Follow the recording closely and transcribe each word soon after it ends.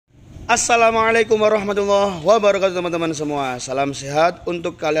Assalamualaikum warahmatullahi wabarakatuh teman-teman semua. Salam sehat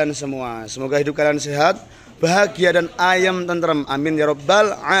untuk kalian semua. Semoga hidup kalian sehat, bahagia dan ayam tentrem. Amin ya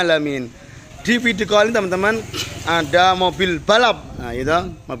robbal alamin. Di video kali ini teman-teman ada mobil balap. Nah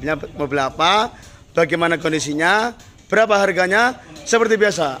itu mobilnya mobil apa, bagaimana kondisinya, berapa harganya, seperti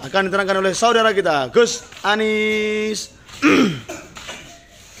biasa akan diterangkan oleh saudara kita Gus Anis.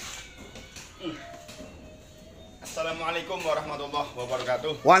 Assalamualaikum warahmatullahi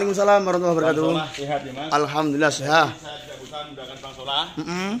wabarakatuh. Waalaikumsalam warahmatullahi wabarakatuh. Sehat ya mas? Alhamdulillah sehat. Saya juga usaha mudahkan Bang Sholah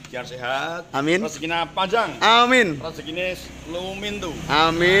biar sehat. Amin. Rezekinya panjang. Amin. Rezekinya lumin tuh.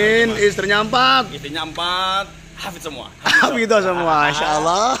 Amin. Istrinya 4. Istrinya 4. Hafid semua. Hafid semua. Masya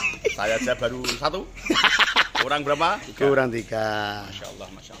Allah. Saya aja baru 1. Kurang berapa? 3. Kurang 3. Masya Allah,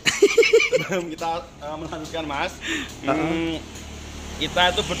 masya Allah. Sebelum kita melanjutkan mas,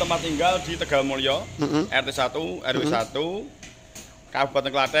 kita itu bertempat tinggal di Tegalmulyo, RT 1, RW 1, Kabupaten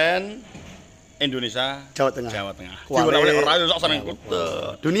Klaten, Indonesia, Jawa Tengah.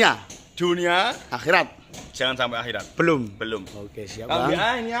 Dunia, akhirat. Jangan sampai akhirat. Belum. Oke, siap Kalau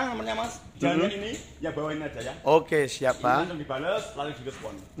Bang. ini ya namanya mas, jangan ini, ya bawain aja ya. Oke, siap Bang. Ini dibales, lalu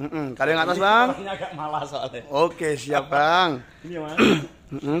direspon. Kalian atas Bang. Ini agak malas soalnya. Oke, siap Bang. Ini ya mas,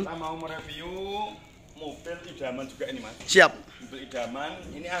 kita mau mereview mobil idaman juga ini mas. Siap. Mobil idaman,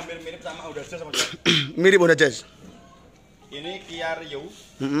 ini hampir mirip sama Honda Jazz sama dia. Mirip Honda Jazz. Ini KIA Rio.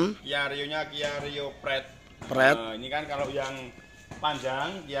 KIA Rio-nya KIA Rio Pride. Nah, ini kan kalau yang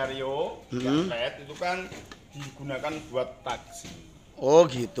panjang KIA Rio, yang Pride itu kan digunakan buat taksi. Oh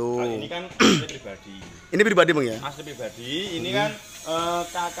gitu. Nah, ini kan asli pribadi. Ini pribadi Bang ya? Asli pribadi. Ini kan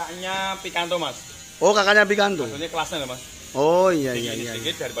kakaknya Picanto mas. Oh kakaknya Picanto. Maksudnya kelasnya mas. Oh iya.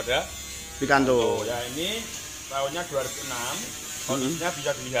 Sedikit daripada Picanto. Ya ini tahunnya 2006. Kondisinya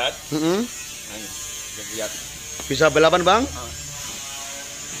bisa dilihat. Nah, ini bisa dilihat. Bisa balapan Bang?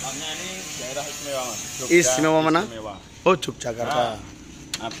 Platnya ini daerah Istimewa mas. Istimewa mana? Istimewa. Oh Yogyakarta.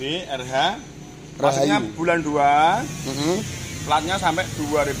 AB RH. Pastinya bulan 2. Platnya sampai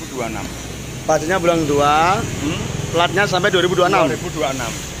 2026. Pastinya bulan 2. Platnya sampai 2026.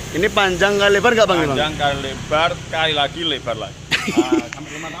 2026. Ini panjang kali lebar nggak Bang? Panjang kali lebar, kali lagi lebar lagi.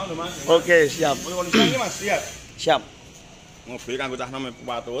 Sampai 5 tahun loh mas. Oke siap. Kondisinya ini mas, lihat. Siap. Mobil kanggo cah nom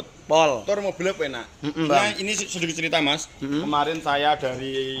patut. Pol. Motor mobilnya enak. Nah, ini sedikit cerita mas. Kemarin saya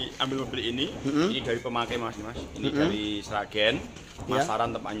dari ambil mobil ini dari pemakai mas. Ini dari Sragen,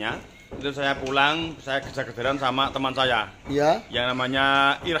 Masaran tepatnya. Itu saya pulang, saya kejar-kejaran sama teman saya. Iya. Yang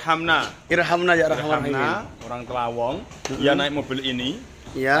namanya Irhamna. Irhamna ya Irhamna, orang Telawong. Dia naik mobil ini.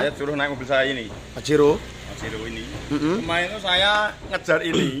 Iya. Saya suruh naik mobil saya ini. Pajero. Pajero ini. Kemarin itu saya ngejar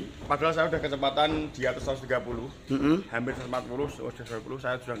ini, padahal saya udah kecepatan di atas 130. Hampir 140, sudah 120,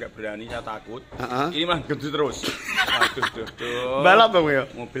 saya sudah nggak berani, saya takut. Ini mah gede terus. Waduh. Balap Bang ya?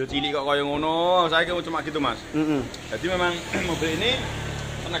 Mobil cilik kok kayak ngono, saya cuma gitu mas. Jadi memang mobil ini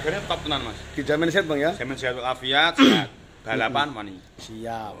tenaganya top tenan mas. Dijamin sehat Bang ya? Jamin sehat walafiat, sehat. Balapan wani.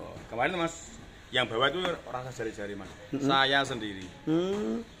 Siap. Kemarin mas, yang bawah itu orang jari-jari mas. Saya sendiri.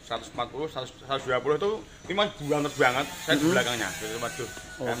 140, 120 itu memang banget. Saya di belakangnya. Waduh,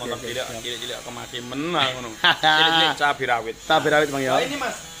 kayak motor cilik kemaki menang ngono. Cilik cabai rawit. Cabai rawit Bang ya. Nah, ini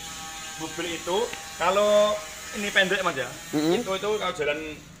mas, mobil itu kalau ini pendek mas ya, itu kalau jalan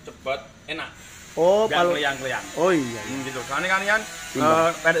cepat enak. Oh, kalau keliang-keliang. Oh iya. Gitu. Soalnya kalian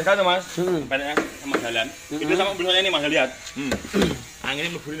pendek sekali mas, pendeknya sama jalan. Itu sama mobil saya ini mas lihat.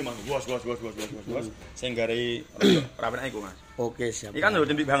 Anginnya mlebu ini mas, bos. Sing gari rapian iku mas. Oke siap. Ini kan udah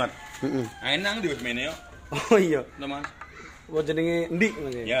tinggi banget. Angin nang di mene yo. Oh iya. Nah mas. Oh jenenge ndik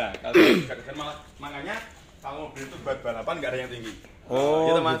Mas ya? Ya, kalau malah makanya kalau mobil itu buat balapan nggak ada yang tinggi. Oh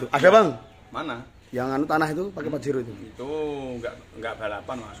gitu, mas. Gitu. Ada Bang? Mana? Yang anu tanah itu pakai Pajero itu. Itu nggak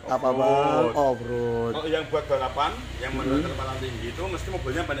balapan mas. Apa Bang? Off-road. Kalau yang buat balapan, yang menurut kecepatan tinggi itu mesti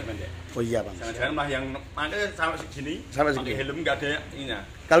mobilnya pendek-pendek. Oh iya Bang. Jangan-jangan malah yang makanya sampai segini, pakai helm nggak ada ininya.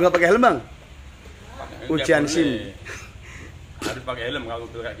 Kalau nggak pakai helm Bang? Ujian SIM. Harus pakai helm kalau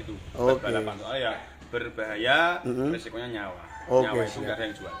mobil kayak gitu. Oke. Balapan soalnya ya berbahaya, resikonya nyawa. Nyawa itu nggak ada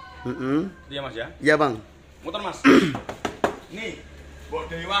yang jual. Iya mas ya? Iya Bang. Motor mas. Nih, Mbok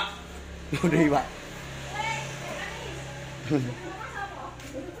Dewa. Mbok Dewa.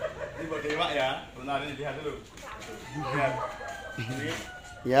 Ini Mbok Dewa ya. Benar ini lihat dulu. Lihat. Ini.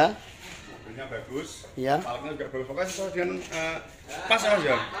 Ya. Mobilnya bagus. Iya. Palaknya juga bagus. Pokoknya sesuai dengan pas ya mas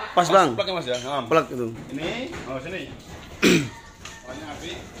ya. Pas Bang. Plaknya mas ya. Plak itu. Ini, sini. Palaknya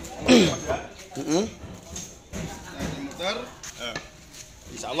api. Motor.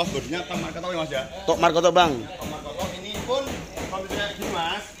 Insya Allah bodinya Tok Markoto ya mas ya. Tok Markoto Bang. Tok Markoto ini pun kalau misalnya gini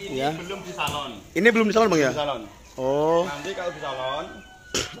mas, ini belum di salon. Ini belum di salon Bang ya? Di salon. Oh. Nanti kalau di salon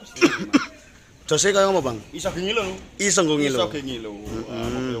Jose kaya ngomong, Bang? Iso gengi lho. Iso gengi lho. Iso gengi lho.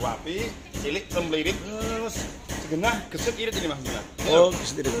 Mobil wapi, cilik templirit terus segenah geset irit ini Mas. Oh,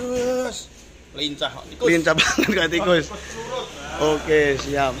 geset irit. Terus lincah kok. Lincah banget kayak tikus. Oke,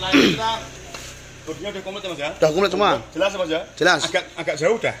 siap. Nah, kita bodinya udah komplit ya Mas ya? Udah komplit semua? Jelas ya Mas ya? Jelas. Agak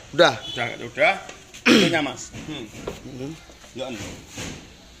jauh dah. Udah. Udah. Ininya Mas. Ya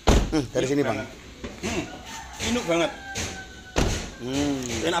dari sini Bang. Inuk banget.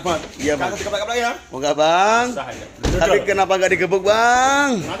 Enak banget. Iya Bang. Kasih keplak-keplak ya. Oh enggak Bang. Tapi kenapa enggak digebuk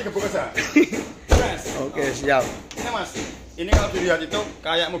Bang? Nanti gebuk aja. Oke, siap. Ini Mas. Ini kalau dilihat itu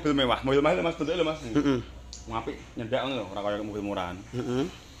kayak mobil mewah. Mobil mewah Mas bentuknya Mas. Apik nyendak ngono lho, ora kayak mobil murahan.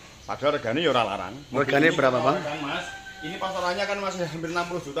 Padahal regane ya ora larang. Regane berapa Bang? Mas. Ini pasarannya kan masih hampir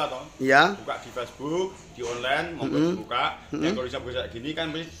 60 juta toh. Iya. Buka di Facebook, di online, mau buka. Yang kalau bisa gini kan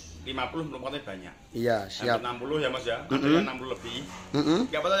 50 penumpangnya banyak. Iya, siap. 60 ya Mas ya. Ada yang 60 lebih.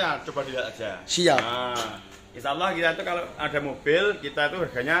 Enggak apa-apa ya, coba dilihat aja. Siap. Nah, insyaallah kita itu kalau ada mobil, kita itu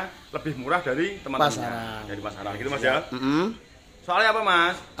harganya lebih murah dari teman-teman. Pasaran. Dari pasaran gitu Mas ya. Soalnya apa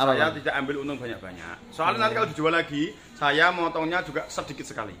Mas? Saya tidak ambil untung banyak-banyak. Soalnya nanti kalau dijual lagi, saya motongnya juga sedikit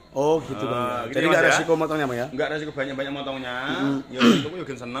sekali. Oh gitu Bang. Gitu jadi enggak resiko motongnya Bang ya? Enggak resiko banyak-banyak motongnya. Ya resiko yo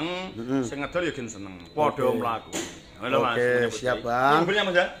gen seneng, sing ngedol yo gen seneng. Padha mlaku. Oke, siap Bang. Mobilnya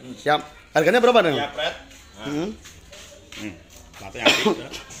Mas ya? Siap. Harganya berapa Bang? Ya, Pret. Platnya apik ya.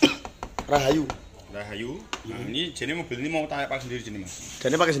 Rahayu. Rahayu. Nah, ini jenis mobil ini mau tanya pakai sendiri jenis Mas.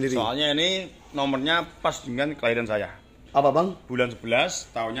 Jadi pakai sendiri. Soalnya ini nomornya pas dengan kelahiran saya. Apa Bang? Bulan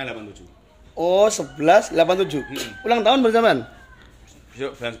 11, tahunnya 87. Oh, 11 87. Ulang tahun bersamaan?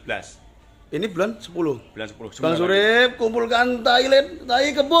 Besok bulan 11. Ini bulan 10. Bulan 10. Bang Surip, kumpulkan tai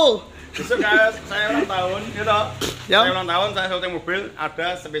kebo. Besok saya ulang tahun, gitu. Saya ulang tahun, saya syuting mobil, ada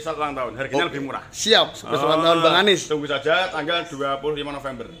spesial ulang tahun. Harganya lebih murah. Siap, spesial ulang tahun Bang Anis. Tunggu saja tanggal 25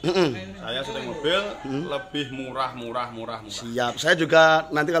 November. Saya syuting mobil lebih murah. Siap. Saya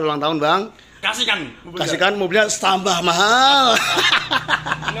juga nanti kalau ulang tahun Bang, kasihkan mobilnya tambah mahal.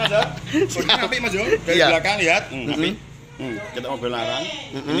 Ini aja. Bodinya apik Mas Jo. Dari belakang lihat. Apik. Kita mobil larang.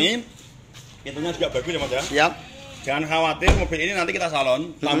 Ini pintunya juga bagus ya Mas ya. Siap. Jangan khawatir, mobil ini nanti kita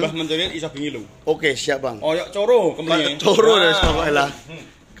salon, tambah mencuri iso bengi lu. Oke, siap Bang. Oh, yuk coro kemplingnya. Coro ya pokoknya lah.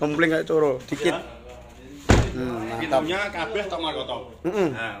 Kempling kayak coro, dikit. Pintunya kabeh tok markoto.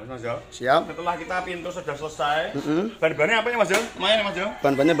 Nah, Mas Jo. Siap. Setelah kita pintu sudah selesai, ban-bannya apa ya Mas Jo? Lumayan ya Mas Jo?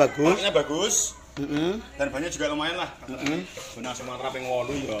 Ban-bannya bagus. Ban-bannya bagus. Dan bannya juga lumayan lah. Benar Sumatera ping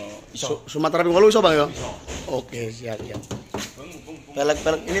 8 ya. Iso. Sumatera ping 8 iso Bang ya? Oke, siap. Pelek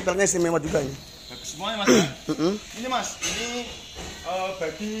ini peleknya istimewa juga ya. Bagus semuanya Mas ya. Ini Mas, ini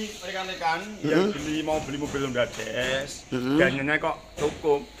bagi rekan-rekan yang mau beli mobil Honda Jazz, dananya kok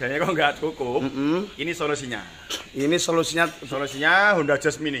nggak cukup. Ini solusinya. Ini solusinya Honda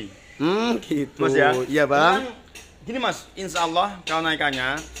Jazz Mini. Gitu. Mas ya. Iya Bang. Gini Mas, insya Allah kalau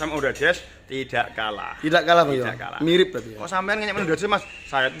naikannya sama Honda Jazz tidak kalah. Tidak kalah Bang. Mirip berarti ya. Kok sampean nanya Honda Jazz Mas?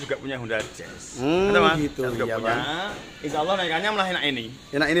 Saya itu juga punya Honda Jazz. Mas? Gitu. Saya juga punya. Insya Allah naikannya malah enak ini.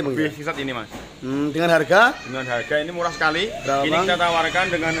 Enak ini Bang. Lebih sisat ini Mas. Dengan harga? Dengan harga ini murah sekali. Berapa, ini Bang? kita tawarkan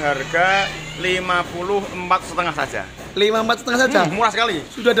dengan harga 54,5 saja. 54,5 saja. Murah sekali.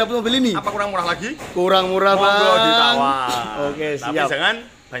 Sudah dapat mobil ini? Apa kurang murah lagi? Kurang murah Bang. Monggo ditawar. Oke, siap. Tapi jangan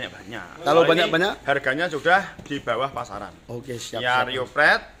banyak-banyak. Kalau banyak-banyak harganya sudah di bawah pasaran. Oke, siap. KIA RIO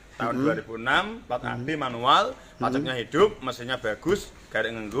Pride tahun 2006, plat AB manual, pajaknya hidup, mesinnya bagus, garek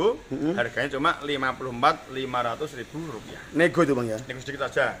nganggo, harganya cuma Rp54.500.000. Nego itu Bang ya? Nego sedikit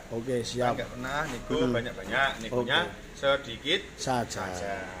saja. Oke, siap. Enggak pernah nego banyak-banyak, negonya sedikit saja.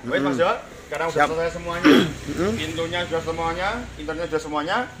 Baik Mas Jo, sekarang sudah selesai semuanya. Pintunya sudah semuanya, internetnya sudah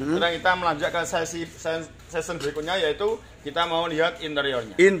semuanya. Sekarang kita melanjut ke season berikutnya, yaitu kita mau lihat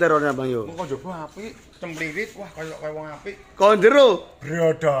interiornya. Interiornya Bang Yo. Kok coba apik, cemplirit, wah kayak wong apik. Kondero.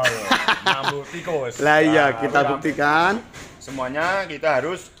 Brodol. Nyambut tikus. Lah iya, kita buktikan. Semuanya kita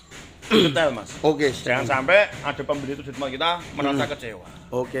harus detail Mas. Oke, jangan sampai ada pembeli itu di tempat kita merasa kecewa.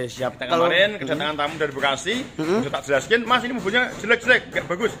 Oke, siap. Kemarin kedatangan tamu dari Bekasi, sudah tak jelaskin, Mas ini mobilnya jelek-jelek, gak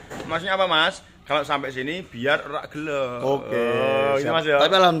bagus. Maksudnya apa Mas? Kalau sampai sini biar rak gelap. Oke, ini Mas ya.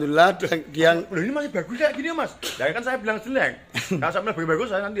 Tapi alhamdulillah yang loh ini masih bagus kayak gini Mas. Lah kan saya bilang jelek. Kalau sampai lebih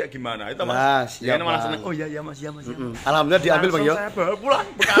bagus saya nanti gimana? Itu Mas. Ya, malah seneng. Oh iya Mas. Alhamdulillah diambil Bang Yo. Saya bawa pulang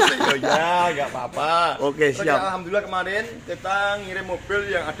Bekasi. Oh ya, enggak apa-apa. Oke, siap. Alhamdulillah kemarin kita ngirim mobil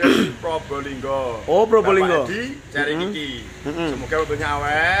yang ada di Probolinggo. Oh, Probolinggo. Di Cari Kiki. Semoga mobilnya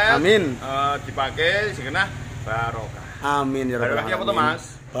awet. Amin. Dipakai segenah barokah. Amin ya rabbal alamin. Barokah apa tuh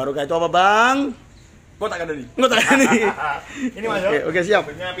Mas? Barokah itu apa Bang? Kok tak kandani? Ini Mas ya. Oke, siap.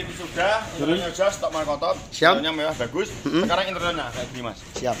 Mobilnya pintu sudah, interiornya jas, stok markotot. Siap. Interiornya mewah bagus. Sekarang interiornya kayak gini Mas.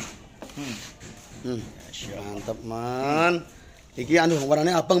 Siap. Mantap, Man. Iki anu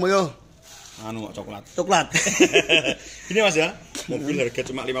warnanya abang, Boyo. Anu coklat. Coklat. Ini Mas ya. Mobil harga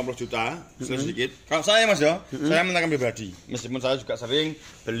cuma 50 juta, sedikit. Kalau saya Mas ya, saya menekan pribadi. Meskipun saya juga sering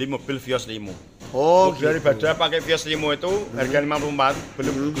beli mobil Vios Limo. Oh, mobil daripada pakai Vios Limo itu harga 54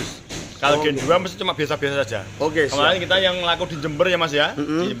 belum bagus. Kalau Gen 2 mesti cuma biasa-biasa saja. Oke, kemarin kita yang laku di Jember ya Mas ya.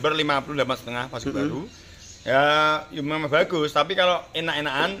 Di Jember 58,5 pas baru. Ya, memang bagus, tapi kalau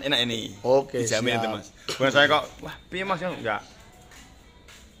enak-enakan, enak ini. Oke, dijamin itu Mas. Bukan saya kok, wah, piye Mas ya? Enggak.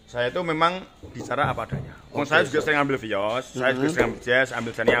 Saya itu memang bicara apa adanya. Saya juga sering ambil Vios, saya juga sering ambil Jazz,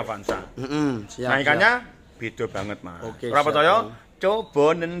 ambil Xenia Avanza. Naikannya beda banget Mas. Ora percaya?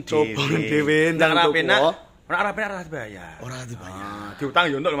 Coba dhewe ndang toko. Ora dibayar. Ora dibayar.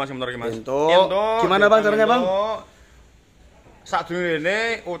 Diutang yo entuk lho Mas motor iki Mas. Entuk. Gimana Bang caranya Bang? Sak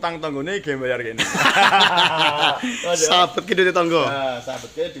durene utang tanggane ge bayar kene. Sabet ki duwe tangga. Nah,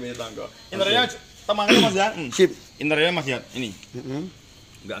 sabet ki duwe tangga. Interiornya temangnya Mas ya. Sip. Interiornya Mas ya, ini.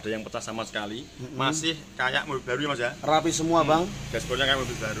 Enggak ada yang pecah sama sekali. Masih kayak mobil baru ya Mas ya. Rapi semua Bang. Dashboardnya kayak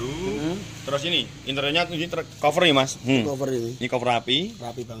mobil baru. Terus ini interiornya ini cover nih Mas. Cover ini. Ini cover rapi.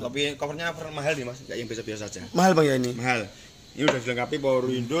 Rapi banget. Tapi covernya mahal nih Mas, kayak yang biasa-biasa saja. Mahal Bang ya ini. Mahal. Ini udah dilengkapi power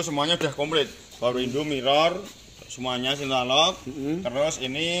window, semuanya udah komplit. Power window, mirror, semuanya sintalog. Terus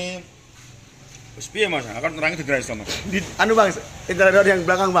ini wis piye Mas? Akan terangin di drive Mas. Anu Bang, interior yang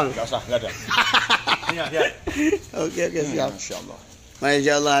belakang Bang. Enggak usah, enggak ada. Iya. Oke, siap. Masyaallah.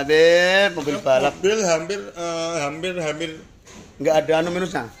 Masyaallah, Habib, mobil balap. Mobil hampir enggak ada anu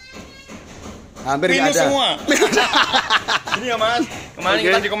minusnya. Hampir enggak minus ada. Semua. Ini ya Mas, kemarin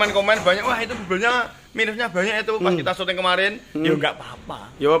kita di komen-komen banyak, wah itu mobilnya minusnya banyak itu pas kita syuting kemarin. Ya enggak apa-apa.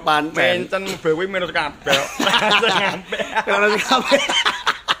 Yo pancen. Pancen mobil kuwi minus kabeh. Minus kabeh.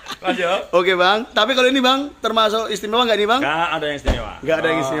 Lanjut. Oke Bang, tapi kalau ini Bang termasuk istimewa nggak nih Bang? Nggak ada yang istimewa. Nggak ada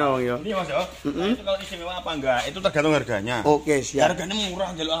yang istimewa Bang yo. Ini Mas yo. Nah, itu kalau istimewa apa enggak? Itu tergantung harganya. Oke siap. Harganya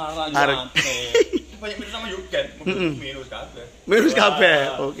murah jalur arah. Banyak minus sama Yuken, minus kabeh. Minus kabeh.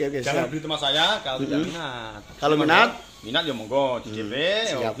 Oke Jangan siap. beli tempat saya kalau tidak minat. Kalau minat ya monggo DP,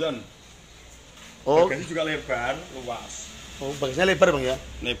 option. Oh. Bagasi juga lebar, luas. Oh, bagisnya lebar Bang ya.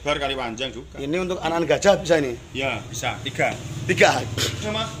 Lebar kali panjang juga. Ini untuk anak gajah bisa ini? Ya, bisa. 3. Ya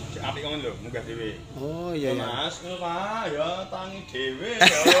Mas, apik kon lho, munggah dhewe. Oh iya ya. Mas, Pak, ya tangi dhewe.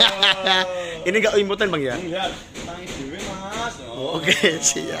 Ini enggak impoten Bang ya? Iya, tangi dhewe Mas. Oke,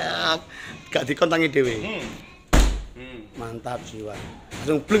 siap. Gak dikontangi dhewe. Mantap jiwa.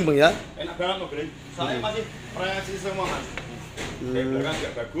 Langsung bleng Bang ya. Enak banget mobil ini. Soalnya masih proyeksi semua Mas. Dari belakang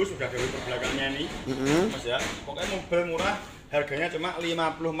juga bagus, udah dari belakangnya ini. Mas ya. Pokoknya mobil murah, harganya cuma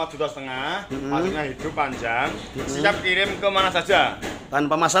 54,5 juta. Pastinya hidup panjang. Siap kirim ke mana saja.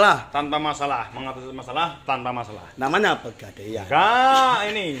 Tanpa masalah. Tanpa masalah, mengatasi masalah tanpa masalah. Namanya Pegadaian.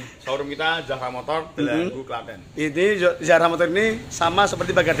 Enggak, ini showroom kita Jawa Motor Tegalgondo Klaten. Ini Jawa Motor ini sama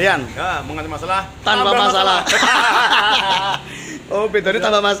seperti Pegadaian. Ya, mengatasi masalah Tanpa masalah. Oh, bedanya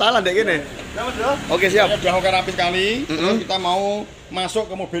tanpa masalah dek gini. Oke, siap. Udah oke rapi sekali. Terus kita mau masuk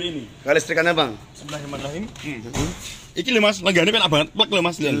ke mobil ini. Listrikannya Bang. Bismillahirrahmanirrahim. Iki lho Mas, lenggane penak banget. Plek lho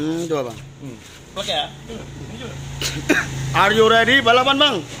Mas, lihat. Coba Bang. Plek ya. Are you ready balapan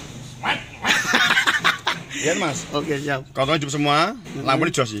Bang? Lihat Mas. Oke, siap. Kontrol hidup semua, lampu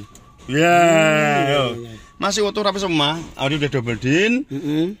di jos sih. Ya. Masih utuh rapi semua. Audio udah double din.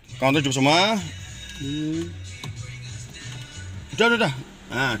 Kontrol hidup semua. Udah.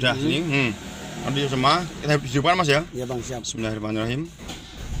 Nah, udah sini. Kontrol hidup semua. Kita hidupkan Mas ya. Iya Bang, siap. Bismillahirrahmanirrahim.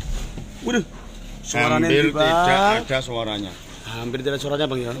 Waduh. Suaranya hampir tidak ada suaranya. Hampir tidak ada suaranya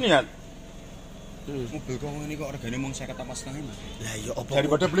Bang ya. Lihat. Mobil kok ini kok harganya mau saya kata pas setengah Mas. Lah iya opo.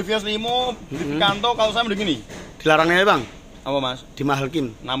 Daripada beli Vios Limo, beli Kanto kalau saya mending ini. Dilarangnya Bang? Apa Mas?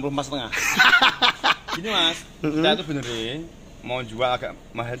 Dimahalkin. 64,5. Gini Mas, kita itu benerin mau jual agak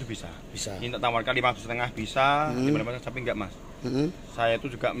mahal itu bisa. Ini tak tawarkan 5,5 bisa, dimana-mana tapi enggak Mas. Saya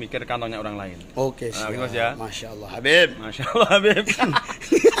itu juga mikir kantongnya orang lain. Oke, siap. Mas ya. Masya Allah Habib. Masya Allah Habib.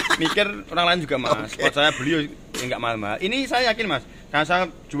 Mikir orang lain juga Mas. Buat saya beli enggak mahal-mahal. Ini saya yakin Mas. Karena saya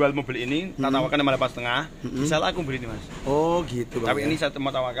jual mobil ini, tak tawarkan 5,5, bisa lah aku beli ini Mas. Oh gitu Bang. Tapi ini saya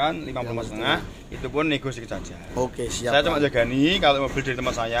mau tawarkan 5,5, itu pun negosiasi saja. Oke siap. Saya cuma jaga nih kalau mobil dari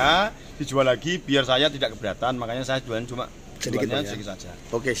tempat saya dijual lagi biar saya tidak keberatan, makanya saya jualan cuma sedikit saja.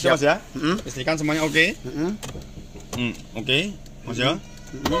 Oke siap Mas ya. Pastikan semuanya oke. Oke, Mas ya.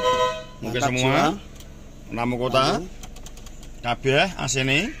 Oke semua. Lampu kota. Kabeh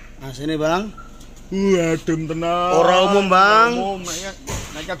AC-ne. AC-ne Bang. Adem tenang. Ora umum Bang. Umum,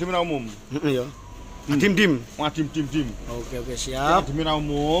 naik kadem ora umum. Iya. Dim. Wah, dim. Oke, siap. Dim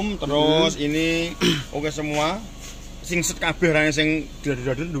umum, terus ini oke semua. Sing set kabeh rane sing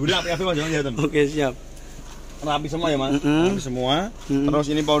dadu-dadu dhuwure apik-apik Mas ya. Oke, siap. Rapi semua ya Mas. Rapi semua. Terus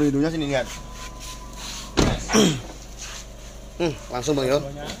ini power hidungnya sini lihat. Langsung Bang ya.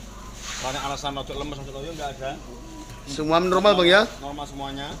 Karena alasan rada lemes rada loyo enggak ada. Semua normal Bang ya? Normal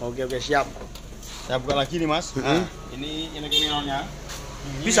semuanya. Oke, siap. Saya buka lagi nih Mas. Nah, ini kriminalnya.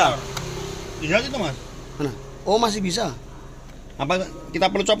 Bisa? Lihat itu Mas. Mana? Oh, masih bisa. Apa kita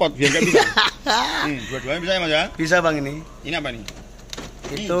perlu copot biar nggak bisa? Dua-duanya bisa ya Mas ya? Bisa Bang ini. Ini apa nih?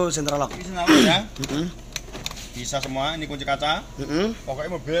 Itu central lock. Ini central lock ya. Bisa semua. Ini kunci kaca.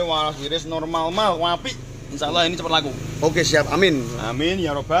 Pokoknya mobil waras wiris normal apik. Insya Allah ini cepat laku. Oke, siap. Amin. Amin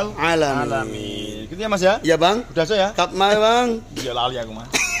ya robbal alamin. Gitu ya Mas ya? Iya Bang. Udah saya. Kap mal Bang. Iya lali aku Mas.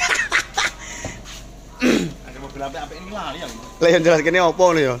 Ada mobil apik ini lali aku. Lah yang jelas kene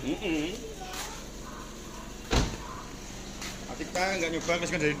opo nih ya? Kita nggak nyoba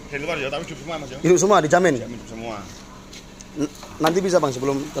mesin dari luar ya, tapi hidup semua Mas ya. Hidup semua dijamin. Dijamin hidup semua. Nanti bisa Bang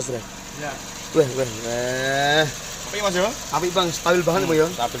sebelum tes drive. Ya. Weh. Tapi Mas ya? Apik Bang, stabil banget Bang ya.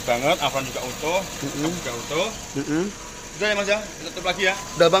 Stabil banget, afran juga utuh, juga utuh. Udah ya Mas ya, kita tutup lagi ya.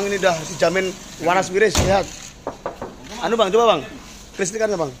 Udah Bang, ini udah dijamin waras wiris sehat. Anu Bang, coba Bang.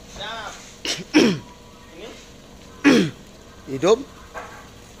 Kelistrikannya Bang. Siap.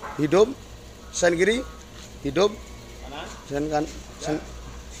 Hidup. Sen kiri. Hidup. Sen kan.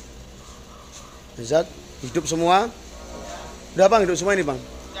 Zat hidup semua. Udah Bang, hidup semua ini Bang.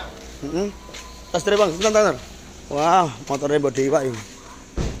 Tas dari Bang, sebentar. Wah, motornya mbok Dewa ini.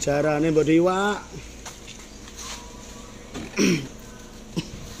 Jarane mbok Dewa.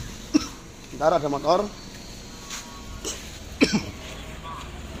 Ntar ada motor.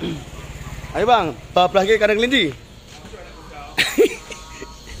 Ayo Bang, bablah ke kadang lindi.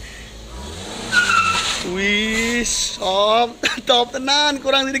 Wis, top tenan,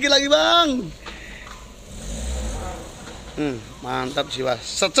 kurang sedikit lagi Bang. Mantap jiwa.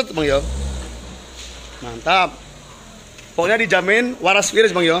 Set Bang yo. Mantap. Pokoknya dijamin waras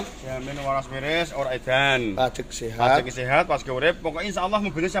wiris Bang yo. Jamin waras wiris, ora edan. Pajak sehat. Pajak sehat, pas urip. Pokoknya insya Allah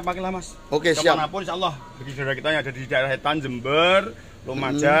mobilnya siap pakai lah Mas. Oke, siap. Kemanapun insya Allah. Bagi saudara kita yang ada di daerah Etan, Jember,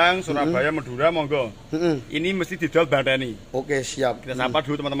 Lumajang, Surabaya, Madura, monggo. Ini mesti didol bareni. Oke, siap. Kita sapa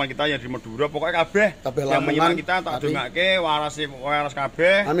dulu teman-teman kita yang di Madura. Pokoknya kabeh yang menyimak kita tak dongake waras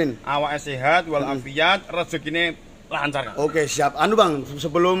kabeh. Amin. Awake sehat walafiat, rezekine lancar. Oke, siap. Anu Bang,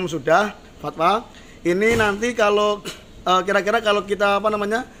 sebelum sudah fatwa, ini nanti kalau kira-kira kalau kita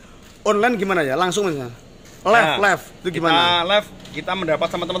online gimana ya? Langsung misalnya. Live itu gimana? Kita mendapat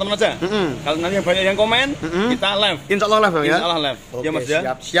sama teman-teman aja. Kalau nanti yang banyak yang komen, kita live. Insya Allah live ya. Insya Allah live. Oke, ya Mas ya.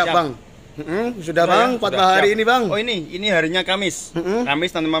 Siap Bang. Sudah Bang, fatwa hari ini Bang. Oh ini harinya Kamis. Kamis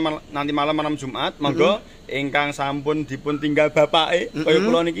nanti malam Jumat. Monggo ingkang sampun dipun tinggal bapake kaya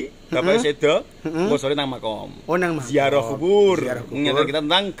kula niki, bapak sedo, engko sore nang makom. Oh nang makom. Ziarah kubur. Mengingatkan kita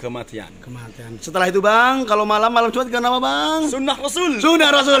tentang kematian. Setelah itu Bang, kalau malam Jumat kan apa Bang? Sunnah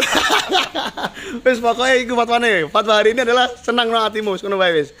Rasul. Wis pokoknya iku fatwane. Fatwa hari ini adalah senang no atimu, ngono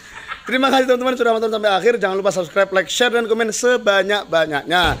wae wis. Terima kasih teman-teman sudah menonton sampai akhir. Jangan lupa subscribe, like, share dan komen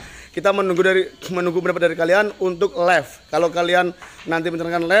sebanyak-banyaknya. Kita menunggu pendapat dari kalian untuk live. Kalau kalian nanti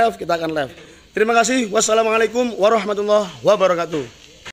menceritakan live, kita akan live. Terima kasih. Wassalamualaikum warahmatullahi wabarakatuh.